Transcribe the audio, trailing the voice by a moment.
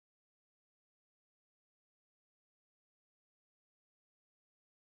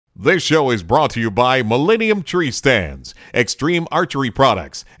This show is brought to you by Millennium Tree Stands, Extreme Archery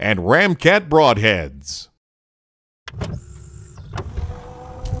Products, and Ramcat Broadheads.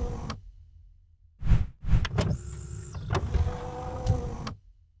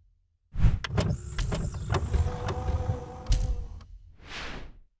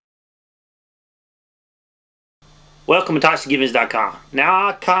 Welcome to ToxicGivens.com. Now,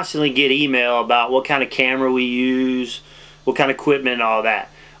 I constantly get email about what kind of camera we use, what kind of equipment and all that.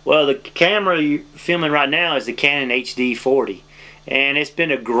 Well, the camera you're filming right now is the Canon HD40, and it's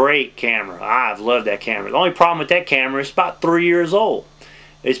been a great camera. I've loved that camera. The only problem with that camera is it's about 3 years old.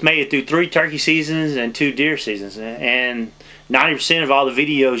 It's made it through 3 turkey seasons and 2 deer seasons, and 90% of all the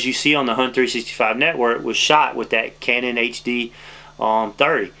videos you see on the Hunt 365 network was shot with that Canon HD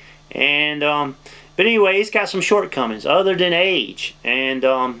 30. But anyway, it's got some shortcomings other than age, and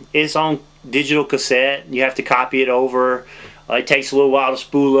it's on digital cassette. You have to copy it over. It takes a little while to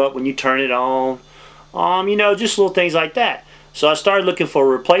spool up when you turn it on. You know, just little things like that. So I started looking for a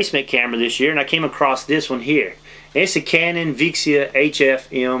replacement camera this year, and I came across this one here. It's a Canon Vixia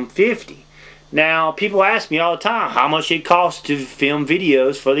HF-M50. Now, people ask me all the time how much it costs to film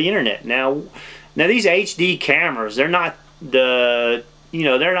videos for the internet. Now these HD cameras, they're not the, you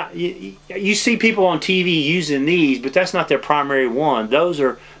know, they're not, you see people on TV using these, but that's not their primary one. Those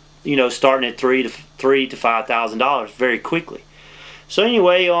are, you know, starting at $3,000 to $5,000 very quickly. So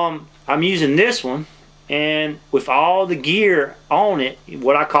anyway, I'm using this one, and with all the gear on it,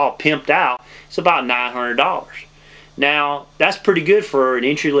 what I call pimped out, it's about $900. Now, that's pretty good for an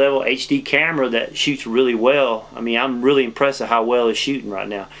entry-level HD camera that shoots really well. I mean, I'm really impressed at how well it's shooting right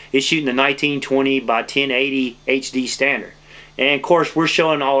now. It's shooting the 1920 by 1080 HD standard. And of course, we're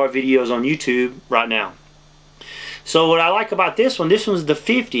showing all our videos on YouTube right now. So what I like about this one's the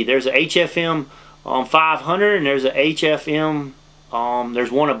 50. There's a HFM 500, and there's a HFM,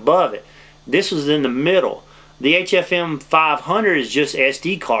 there's one above it. This was in the middle. The HFM 500 is just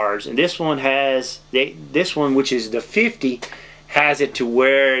SD cards, and this one has, this one, which is the 50, has it to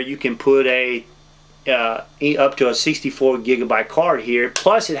where you can put a up to a 64 gigabyte card here.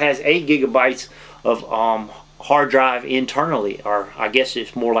 Plus it has 8 gigabytes of hard drive internally, or I guess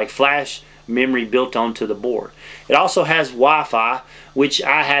it's more like flash memory built onto the board. It also has Wi-Fi, which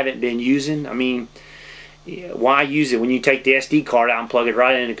I haven't been using. I mean, why use it when you take the SD card out and plug it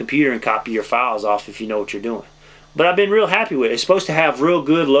right in the computer and copy your files off if you know what you're doing? But I've been real happy with it. It's supposed to have real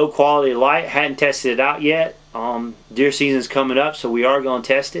good low quality light. Hadn't tested it out yet. Deer season's coming up, so we are going to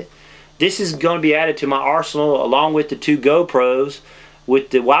test it. This is going to be added to my arsenal along with the 2 GoPros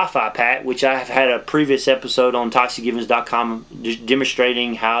with the Wi-Fi pack, which I have had a previous episode on ToxicGivens.com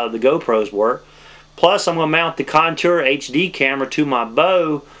demonstrating how the GoPros work. Plus, I'm going to mount the Contour HD camera to my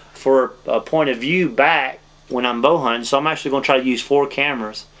bow for a point of view back when I'm bow hunting. So I'm actually going to try to use 4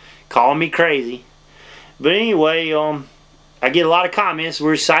 cameras. Calling me crazy. But anyway, I get a lot of comments.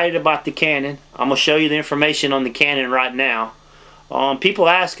 We're excited about the Canon. I'm going to show you the information on the Canon right now. People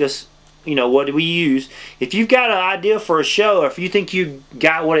ask us, you know, what do we use? If you've got an idea for a show, or if you think you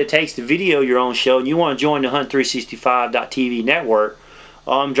got what it takes to video your own show and you want to join the Hunt365.tv network,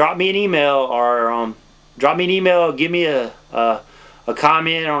 drop me an email, or give me a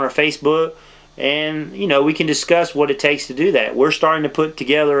comment on our Facebook, and you know, we can discuss what it takes to do that. We're starting to put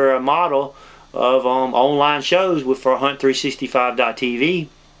together a model of online shows for Hunt365.tv,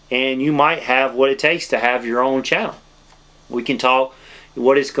 and you might have what it takes to have your own channel. We can talk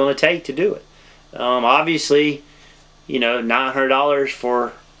what it's going to take to do it. Obviously, you know, $900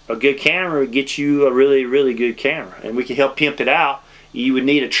 for a good camera would get you a really, really good camera, and we can help pimp it out. You would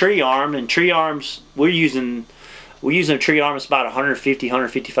need a tree arm, and tree arms, we're using a tree arm that's about $150,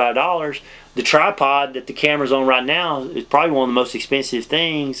 $155. The tripod that the camera's on right now is probably one of the most expensive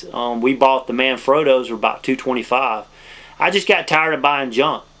things. We bought the Manfrottos for about $225. I just got tired of buying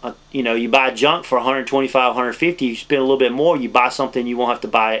junk. You know, you buy junk for $125, $150. You spend a little bit more, you buy something you won't have to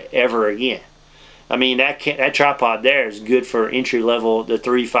buy ever again. I mean, that tripod there is good for entry level, the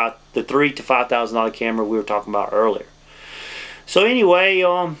 $3,000 to $5,000 camera we were talking about earlier. So anyway,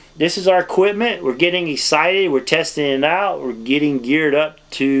 this is our equipment. We're getting excited. We're testing it out. We're getting geared up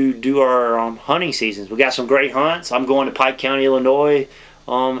to do our hunting seasons. We got some great hunts. I'm going to Pike County, Illinois,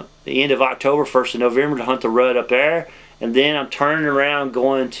 the end of October, 1st of November to hunt the rut up there. And then I'm turning around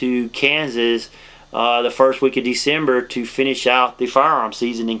going to Kansas the first week of December to finish out the firearm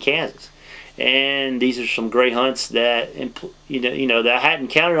season in Kansas. And these are some great hunts that you know that I hadn't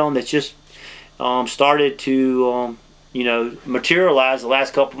counted on. That's just started to you know, materialize the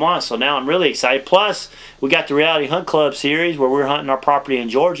last couple months. So now I'm really excited. Plus, we got the Reality Hunt Club series where we're hunting our property in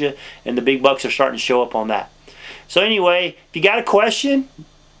Georgia, and the big bucks are starting to show up on that. So anyway, if you got a question,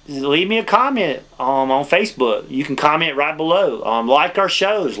 leave me a comment on Facebook. You can comment right below. Like our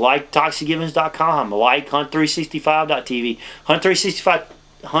shows, like ToxicGivens.com, like Hunt365.tv,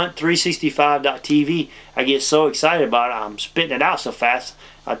 Hunt365.tv. I get so excited about it, I'm spitting it out so fast,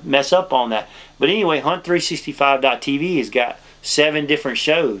 I mess up on that. But anyway, Hunt365.tv has got 7 different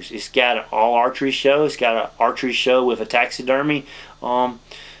shows. It's got an all archery show. It's got an archery show with a taxidermy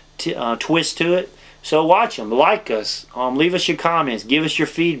twist to it. So watch them, like us, leave us your comments, give us your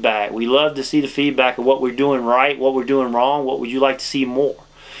feedback. We love to see the feedback of what we're doing right, what we're doing wrong, what would you like to see more.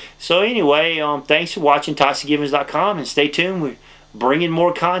 So anyway, thanks for watching ToxicGivens.com, and stay tuned. We're bringing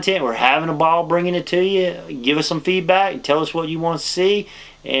more content. We're having a ball bringing it to you. Give us some feedback and tell us what you want to see,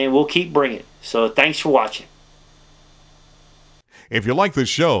 and we'll keep bringing it. So thanks for watching. If you like this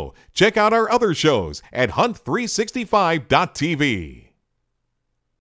show, check out our other shows at Hunt365.tv.